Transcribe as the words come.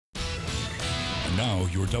And now,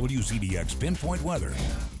 your WZDX Pinpoint Weather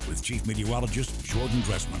with Chief Meteorologist Jordan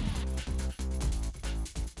Dressman.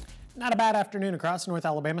 Not a bad afternoon across North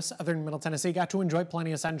Alabama, southern Middle Tennessee. Got to enjoy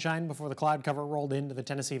plenty of sunshine before the cloud cover rolled into the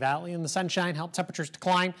Tennessee Valley, and the sunshine helped temperatures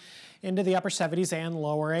decline into the upper 70s and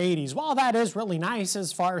lower 80s. While that is really nice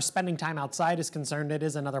as far as spending time outside is concerned, it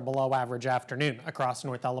is another below average afternoon across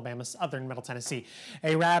North Alabama, southern Middle Tennessee.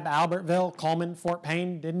 Arab, Albertville, Coleman, Fort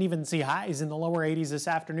Payne didn't even see highs in the lower 80s this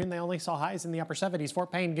afternoon. They only saw highs in the upper 70s.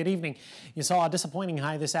 Fort Payne, good evening. You saw a disappointing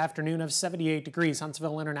high this afternoon of 78 degrees.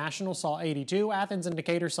 Huntsville International saw 82. Athens and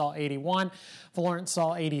Decatur saw 81. Florence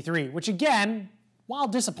saw 83, which again, while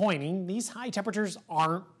disappointing, these high temperatures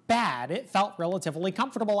aren't bad. It felt relatively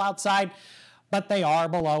comfortable outside, but they are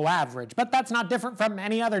below average. But that's not different from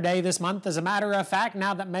any other day this month. As a matter of fact,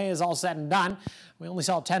 now that May is all said and done, we only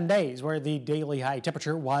saw 10 days where the daily high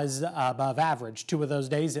temperature was above average. 2 of those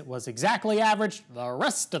days it was exactly average. The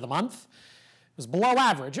rest of the month was below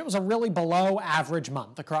average. It was a really below average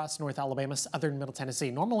month across North Alabama, southern Middle Tennessee.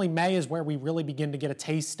 Normally May is where we really begin to get a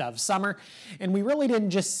taste of summer, and we really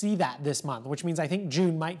didn't just see that this month, which means I think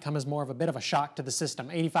June might come as more of a bit of a shock to the system.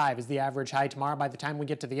 85 is the average high tomorrow. By the time we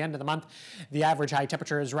get to the end of the month, the average high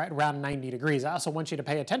temperature is right around 90 degrees. I also want you to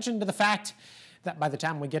pay attention to the fact that by the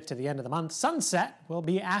time we get to the end of the month, sunset will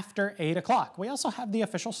be after 8 o'clock. We also have the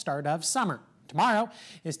official start of summer. Tomorrow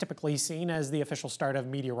is typically seen as the official start of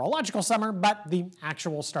meteorological summer, but the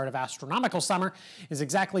actual start of astronomical summer is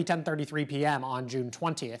exactly 10:33 p.m. on June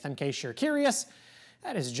 20th. In case you're curious,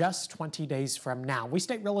 that is just 20 days from now. We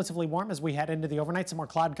stay relatively warm as we head into the overnight. Some more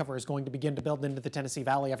cloud cover is going to begin to build into the Tennessee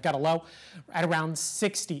Valley. I've got a low at around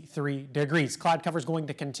 63 degrees. Cloud cover is going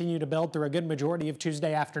to continue to build through a good majority of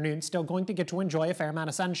Tuesday afternoon. Still going to get to enjoy a fair amount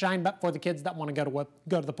of sunshine, but for the kids that want to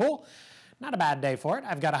go to the pool, not a bad day for it.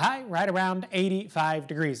 I've got a high right around 85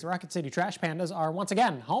 degrees. The Rocket City Trash Pandas are once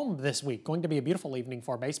again home this week. Going to be a beautiful evening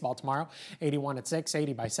for baseball tomorrow. 81 at 6,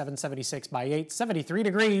 80 by 7, 76 by 8, 73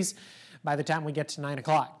 degrees by the time we get to 9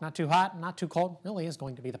 o'clock. Not too hot, not too cold. Really is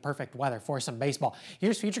going to be the perfect weather for some baseball.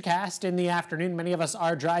 Here's Futurecast in the afternoon. Many of us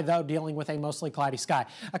are dry, though, dealing with a mostly cloudy sky.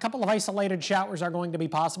 A couple of isolated showers are going to be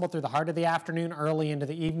possible through the heart of the afternoon, early into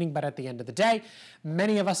the evening, but at the end of the day,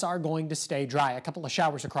 many of us are going to stay dry. A couple of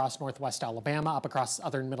showers across northwest Alabama, up across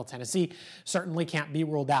southern Middle Tennessee, certainly can't be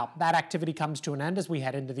ruled out. That activity comes to an end as we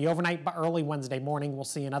head into the overnight, but early Wednesday morning, we'll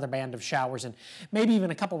see another band of showers and maybe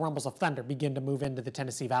even a couple rumbles of thunder begin to move into the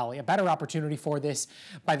Tennessee Valley. A better opportunity for this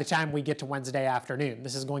by the time we get to Wednesday afternoon.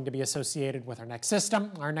 This is going to be associated with our next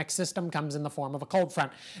system. Our next system comes in the form of a cold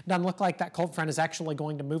front. Doesn't look like that cold front is actually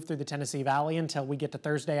going to move through the Tennessee Valley until we get to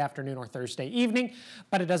Thursday afternoon or Thursday evening,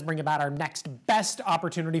 but it does bring about our next best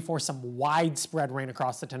opportunity for some widespread rain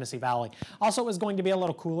across the Tennessee Valley. Also, is going to be a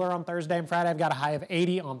little cooler on Thursday and Friday. I've got a high of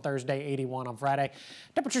 80 on Thursday, 81 on Friday.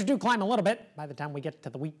 Temperatures do climb a little bit by the time we get to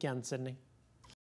the weekend, Sydney.